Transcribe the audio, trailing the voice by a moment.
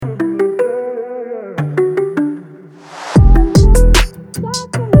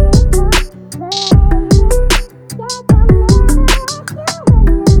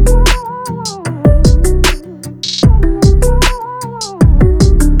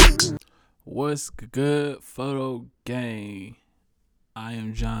What's good, photo gang? I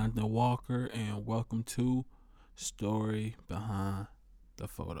am Jonathan Walker, and welcome to Story Behind the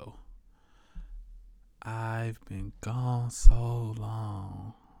Photo. I've been gone so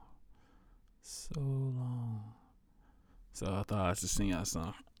long. So I thought I should sing y'all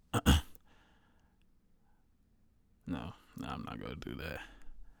some. No, I'm not gonna do that.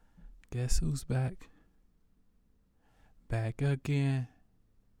 Guess who's back? Back again.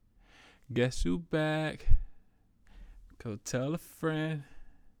 Guess who's back? Go tell a friend.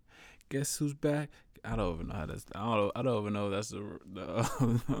 Guess who's back? I don't even know how that's. I don't even know if that's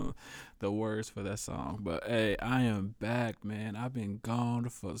the the words for that song. But hey, I am back, man. I've been gone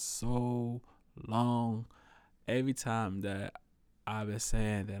for so long. Every time that I've been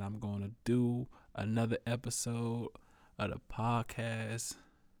saying that I'm going to do another episode of the podcast,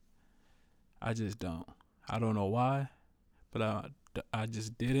 I just don't. I don't know why, but I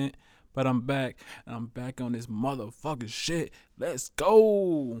just didn't. But I'm back, and I'm back on this motherfucking shit. Let's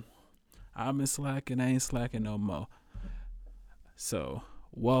go. I've been slacking. I ain't slacking no more. So,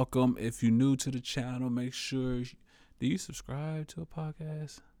 welcome. If you're new to the channel, make sure. Do you subscribe to a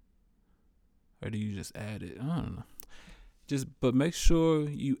podcast? Or do you just add it? I don't know. But make sure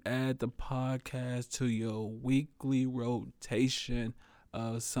you add the podcast to your weekly rotation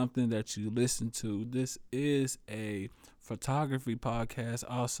of something that you listen to. This is a photography podcast.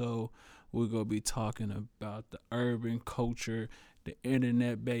 Also, we're going to be talking about the urban culture, the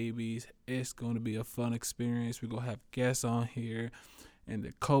internet babies. It's going to be a fun experience. We're going to have guests on here, and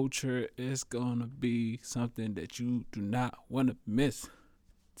the culture is going to be something that you do not want to miss.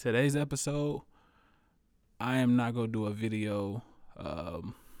 Today's episode, I am not going to do a video.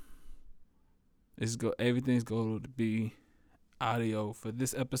 Everything's going to be audio for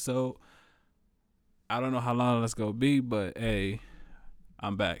this episode. I don't know how long that's going to be, but hey,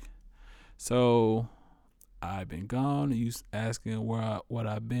 I'm back. So I've been gone. You asking what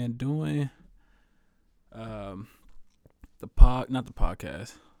I've been doing. Not the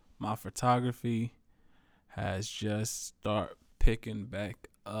podcast. My photography has just started picking back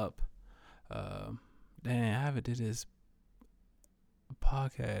up. I haven't did this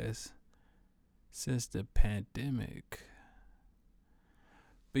podcast since the pandemic.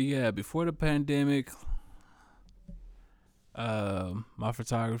 But yeah, before the pandemic, my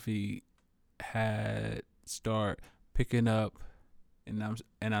photography had start picking up, and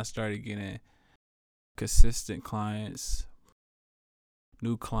I started getting consistent clients,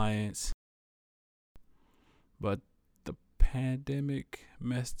 new clients. But the pandemic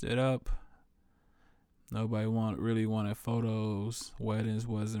messed it up. Nobody really wanted photos. Weddings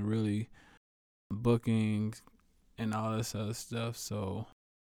wasn't really booking and all this other stuff. So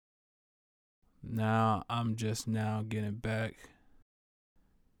now I'm just now getting back,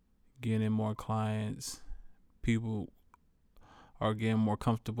 getting more clients. People are getting more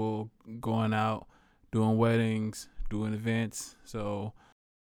comfortable going out, doing weddings, doing events. So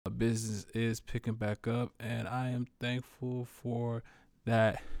a business is picking back up, and I am thankful for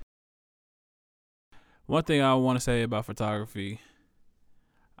that. One thing I want to say about photography,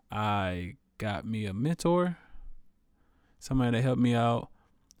 I got me a mentor, somebody that helped me out.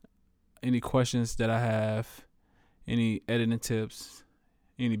 Any questions that I have, any editing tips,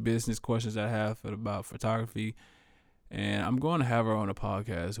 any business questions that I have about photography, and I'm going to have her on a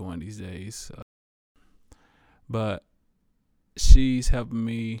podcast one of these days. But she's helping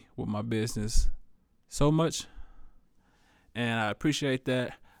me with my business so much, and I appreciate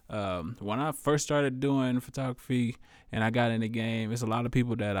that. When I first started doing photography and I got in the game, there's a lot of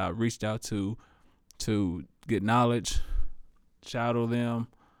people that I reached out to get knowledge, shadow them,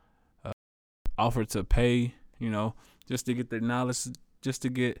 offer to pay, just to get their knowledge, just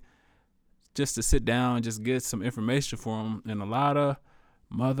to sit down and just get some information for them. And a lot of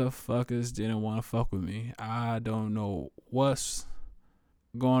motherfuckers didn't want to fuck with me. I don't know what's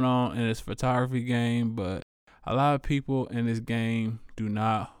going on in this photography game, but a lot of people in this game do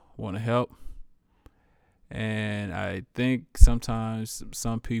not want to help. And I think sometimes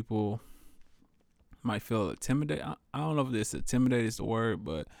some people might feel intimidated. I don't know if this intimidated is the word,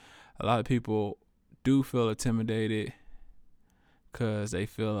 but a lot of people do feel intimidated because they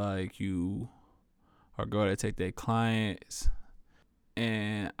feel like you are going to take their clients.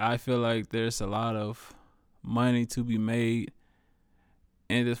 And I feel like there's a lot of money to be made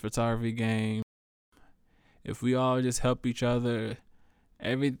in this photography game. If we all just help each other,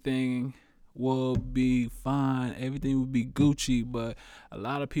 everything will be fine. Everything will be Gucci. But a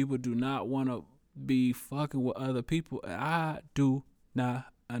lot of people do not want to be fucking with other people. And I do not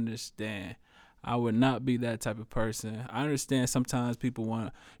understand. I would not be that type of person. I understand sometimes people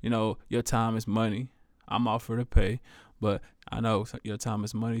want, your time is money. I'm offered to pay, but I know your time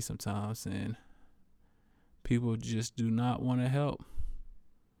is money sometimes, and people just do not want to help.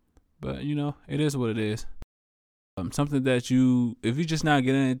 But it is what it is. Something that if you're just not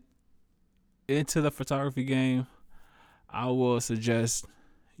getting into the photography game, I will suggest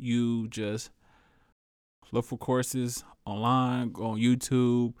you just look for courses online, go on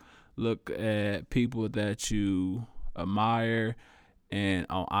YouTube, look at people that you admire and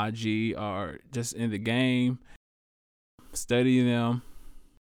on IG or just in the game, study them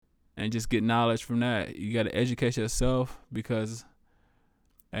and just get knowledge from that. You got to educate yourself because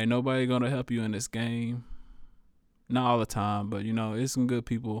ain't nobody going to help you in this game. Not all the time, but it's some good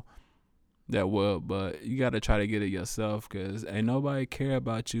people that will, but you got to try to get it yourself because ain't nobody care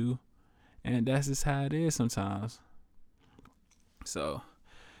about you. And that's just how it is sometimes. So,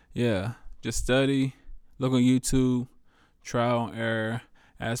 yeah, just study, look on YouTube, trial and error,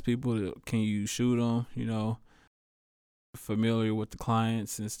 ask people, can you shoot them, familiar with the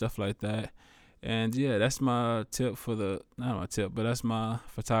clients and stuff like that. And yeah, that's my tip not my tip, but that's my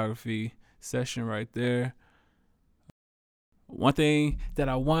photography session right there. One thing that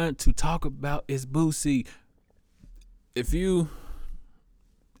I want to talk about is Boosie. If you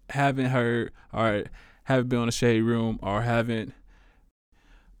haven't heard or haven't been on the Shade Room or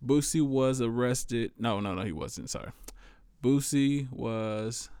Boosie was arrested. No, he wasn't. Sorry. Boosie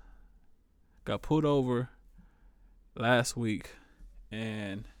got pulled over last week,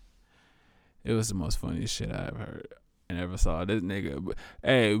 and it was the most funniest shit I ever heard and ever saw. This nigga,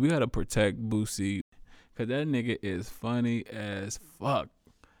 hey, we gotta protect Boosie because that nigga is funny as fuck.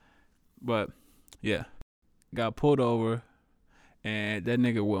 But yeah, got pulled over. And that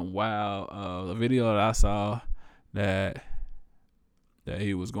nigga went wild. The video that I saw that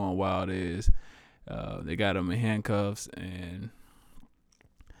he was going wild is they got him in handcuffs, and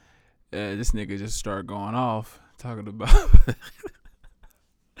this nigga just started going off talking about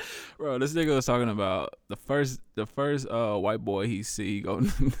bro. This nigga was talking about the first white boy he see he go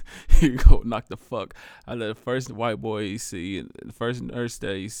knock the fuck out of the first white boy he see, and the first nurse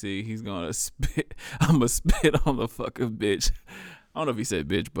that he see, he's gonna spit. I'ma spit on the fucking bitch. I don't know if he said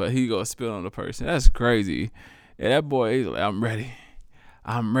bitch, but he gonna spit on the person. That's crazy. And that boy, he's like, I'm ready.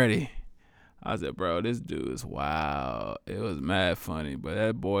 I said, bro, this dude is wild. It was mad funny, but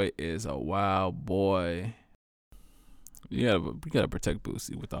that boy is a wild boy. You gotta protect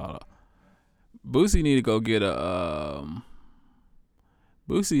Boosie with all. Boosie need to go get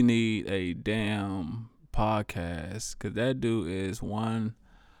Boosie need a damn podcast because that dude is one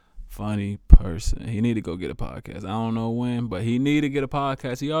funny person. He need to go get a podcast. I don't know when, but he need to get a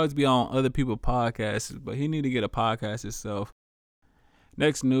podcast. He always be on other people's podcasts, but he need to get a podcast himself.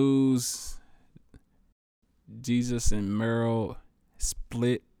 Next news: Jesus and Meryl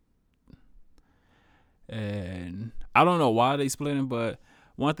split, and I don't know why they splitting, but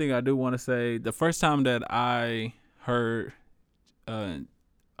one thing I do want to say: the first time that I heard them,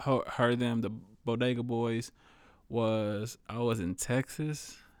 the Bodega Boys, I was in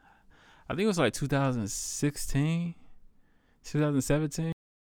Texas. I think it was like 2016, 2017.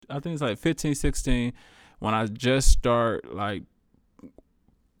 I think it's like 15, 16 when I just start like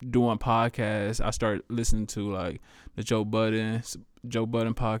doing podcasts. I started listening to like the Joe Budden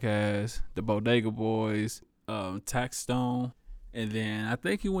podcast, the Bodega Boys, Tax Stone, and then I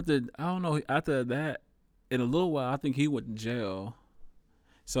think he went to, I don't know, after that in a little while I think he went to jail.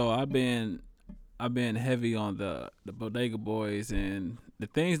 So I've been heavy on the Bodega Boys, and the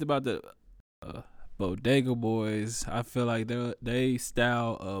things about the Bodega Boys, I feel like they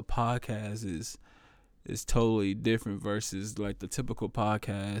style of podcast is totally different versus like the typical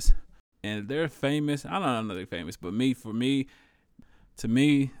podcast. And they're famous. I don't know they're famous, but to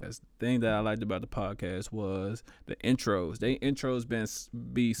me, that's the thing that I liked about the podcast was the intros. They intros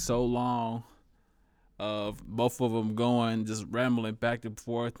be so long of both of them going just rambling back and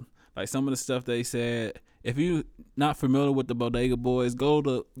forth. Like some of the stuff they said. If you not familiar with the Bodega Boys, go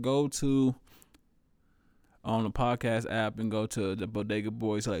to on the podcast app and go to the Bodega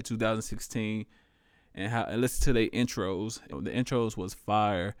Boys like 2016 and listen to their intros. The intros was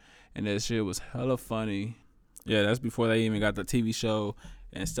fire, and that shit was hella funny. Yeah, that's before they even got the TV show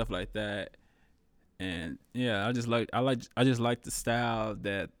and stuff like that. And yeah, I just like the style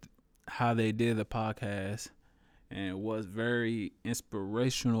that how they did the podcast, and it was very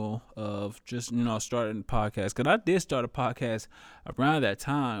inspirational of just starting the podcast. Cause I did start a podcast around that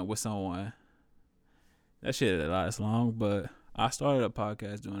time with someone. That shit didn't last long, but I started a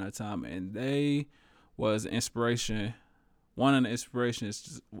podcast during that time, and they was inspiration one of the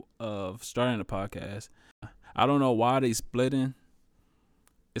inspirations of starting a podcast. I don't know why they splitting.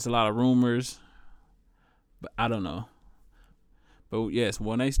 It's a lot of rumors, but I don't know. But yes,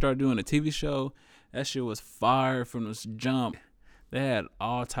 when they start doing a TV show, that shit was fire from this jump. They had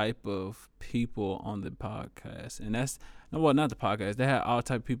all type of people on the podcast, and that's not the podcast. They had all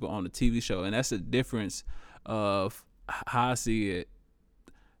type of people on the TV show, and that's the difference of how I see it,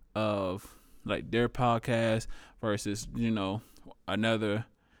 of like their podcast versus another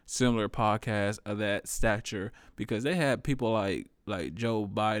similar podcast of that stature, because they had people like Joe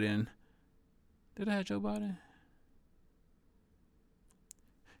Biden. Did they have Joe Biden?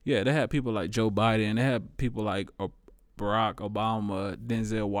 Yeah, they had people like Joe Biden. They had people like Barack Obama,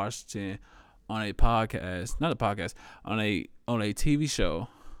 Denzel Washington on a podcast, not a podcast, on a TV show.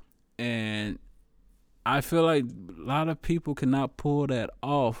 And I feel like a lot of people cannot pull that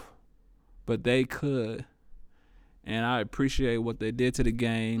off, but they could. And I appreciate what they did to the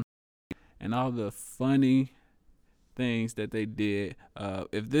game and all the funny things that they did.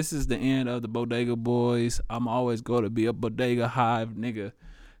 If this is the end of the Bodega Boys, I'm always going to be a Bodega Hive nigga.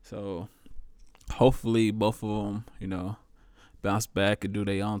 So hopefully both of them, bounce back and do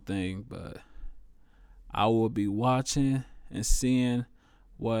their own thing. But I will be watching and seeing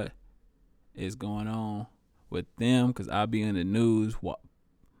what is going on with them, because I'll be in the news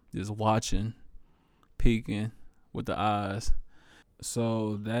just watching, peeking with the eyes.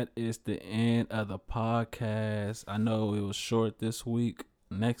 So that is the end of the podcast. I know it was short this week.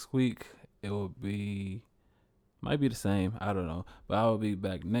 Next week it will might be the same. I don't know. But I will be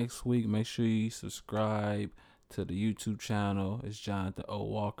back next week. Make sure you subscribe to the YouTube channel. It's Jonathan O.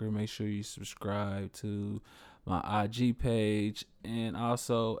 Walker. Make sure you subscribe to my IG page, and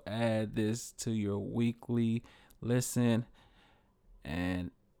also add this to your weekly listen.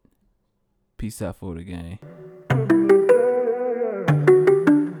 And peace out for the game.